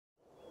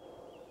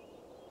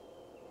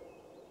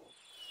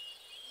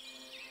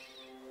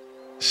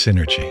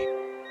synergy,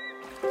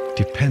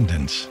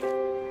 dependence,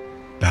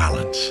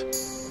 balance.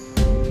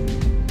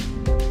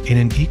 In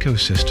an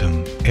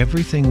ecosystem,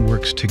 everything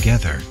works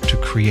together to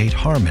create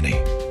harmony.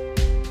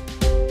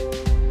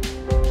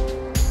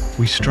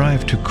 We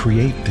strive to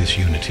create this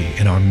unity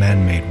in our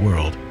man-made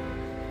world.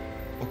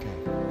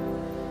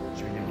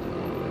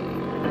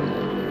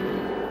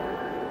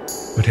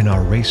 But in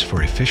our race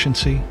for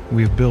efficiency,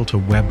 we have built a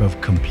web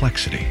of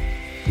complexity.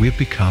 We have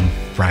become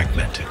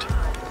fragmented.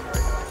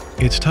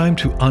 It's time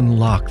to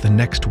unlock the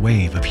next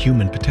wave of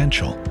human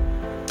potential.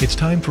 It's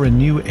time for a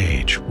new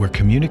age where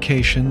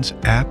communications,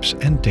 apps,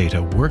 and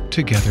data work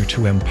together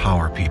to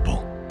empower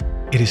people.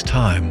 It is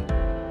time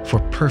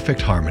for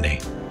perfect harmony.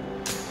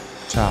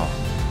 Ciao.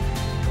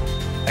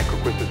 Ecco,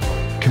 questo è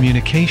il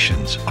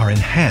Communications are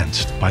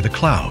enhanced by the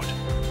cloud.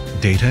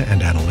 Data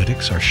and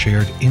analytics are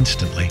shared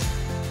instantly,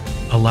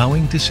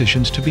 allowing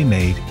decisions to be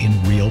made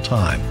in real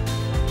time,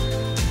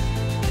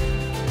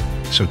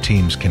 so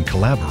teams can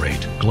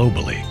collaborate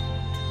globally.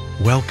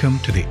 Welcome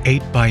to the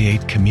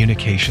 8x8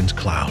 Communications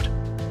Cloud,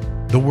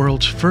 the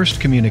world's first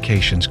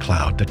communications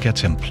cloud that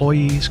gets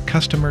employees,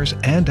 customers,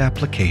 and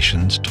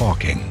applications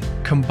talking,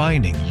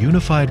 combining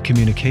unified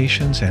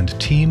communications and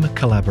team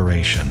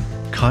collaboration,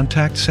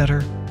 contact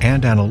center,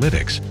 and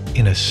analytics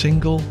in a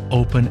single,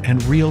 open,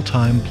 and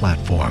real-time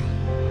platform.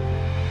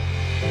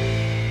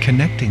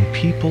 Connecting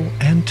people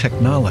and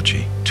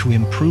technology to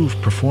improve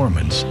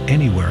performance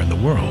anywhere in the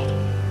world,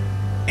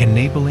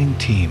 enabling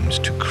teams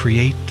to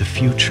create the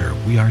future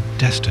we are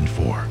destined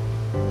for.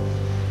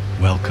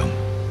 Welcome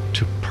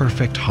to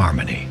perfect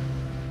harmony.